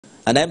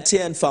An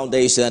MTN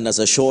Foundation has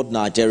assured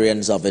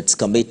Nigerians of its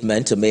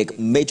commitment to make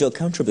major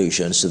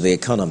contributions to the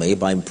economy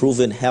by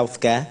improving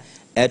healthcare,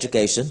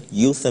 education,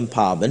 youth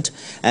empowerment,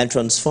 and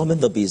transforming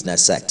the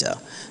business sector.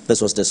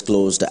 This was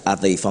disclosed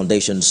at the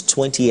Foundation's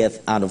 20th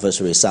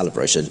anniversary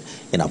celebration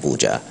in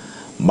Abuja.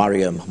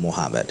 Mariam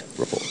Mohammed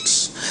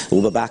reports.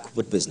 We'll be back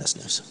with business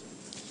news.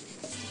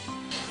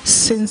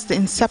 Since the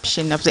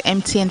inception of the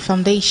MTN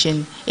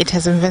Foundation, it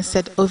has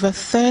invested over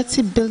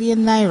 30 billion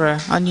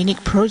naira on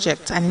unique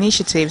projects and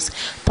initiatives,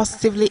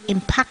 positively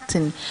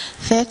impacting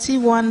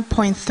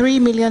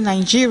 31.3 million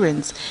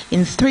Nigerians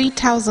in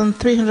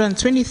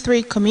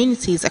 3,323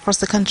 communities across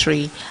the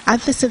country.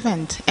 At this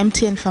event,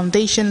 MTN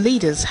Foundation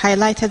leaders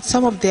highlighted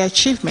some of their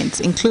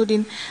achievements,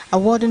 including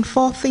awarding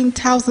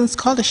 14,000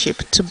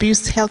 scholarships to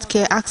boost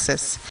healthcare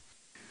access.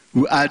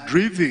 We are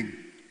driven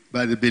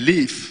by the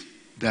belief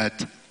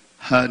that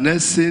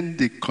harnessing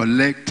the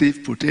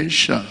collective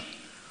potential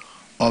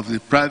of the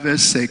private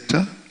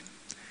sector,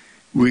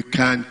 we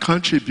can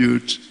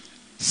contribute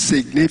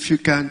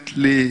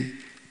significantly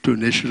to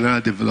national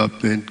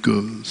development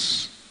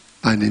goals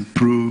and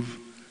improve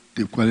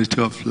the quality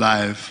of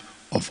life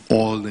of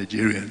all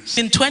Nigerians.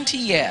 In 20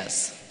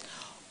 years,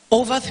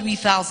 over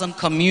 3,000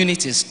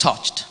 communities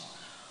touched,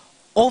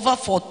 over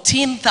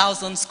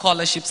 14,000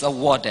 scholarships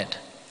awarded,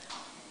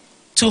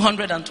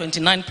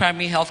 229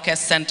 primary healthcare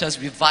centers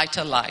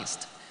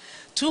revitalized,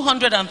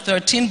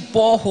 213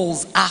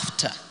 boreholes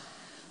after,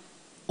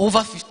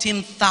 over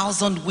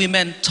 15,000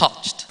 women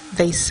touched.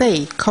 They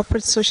say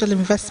corporate social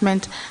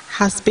investment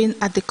has been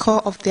at the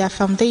core of their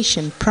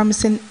foundation,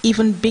 promising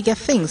even bigger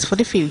things for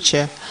the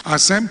future.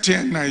 As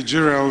MTN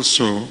Nigeria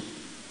also,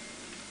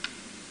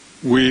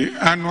 we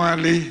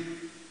annually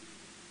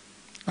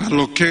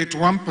allocate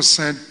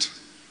 1%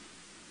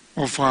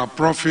 of our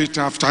profit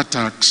after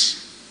tax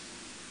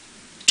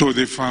to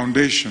the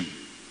foundation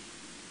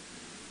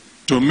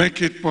to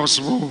make it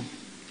possible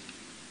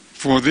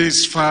for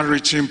these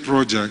far-reaching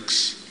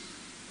projects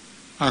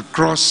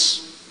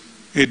across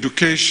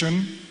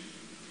education,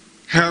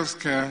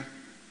 healthcare,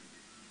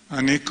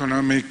 and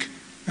economic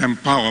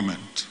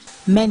empowerment.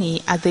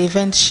 Many at the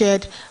event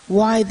shared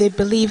why they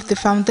believe the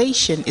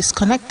foundation is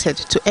connected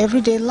to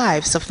everyday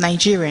lives of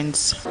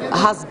Nigerians.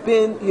 Has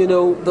been,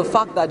 the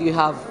fact that you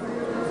have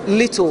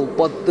little,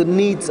 but the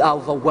needs are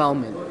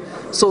overwhelming.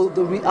 So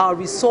our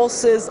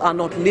resources are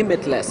not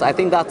limitless. I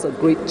think that's a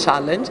great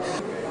challenge.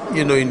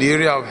 In the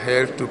area of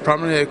health, to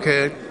primary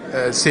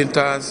care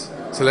centers,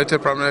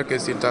 selected primary care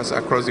centers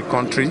across the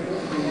country,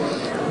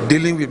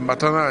 dealing with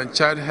maternal and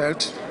child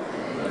health,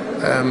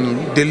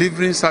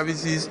 delivering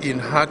services in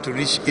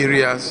hard-to-reach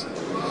areas,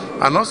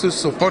 and also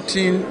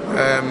supporting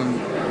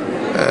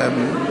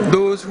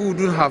those who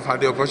don't have had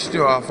the opportunity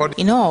or afford.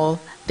 In all,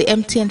 the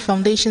MTN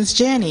Foundation's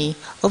journey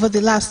over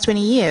the last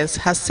 20 years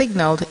has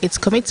signaled its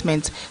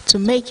commitment to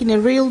making a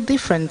real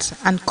difference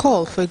and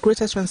call for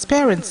greater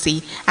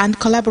transparency and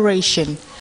collaboration.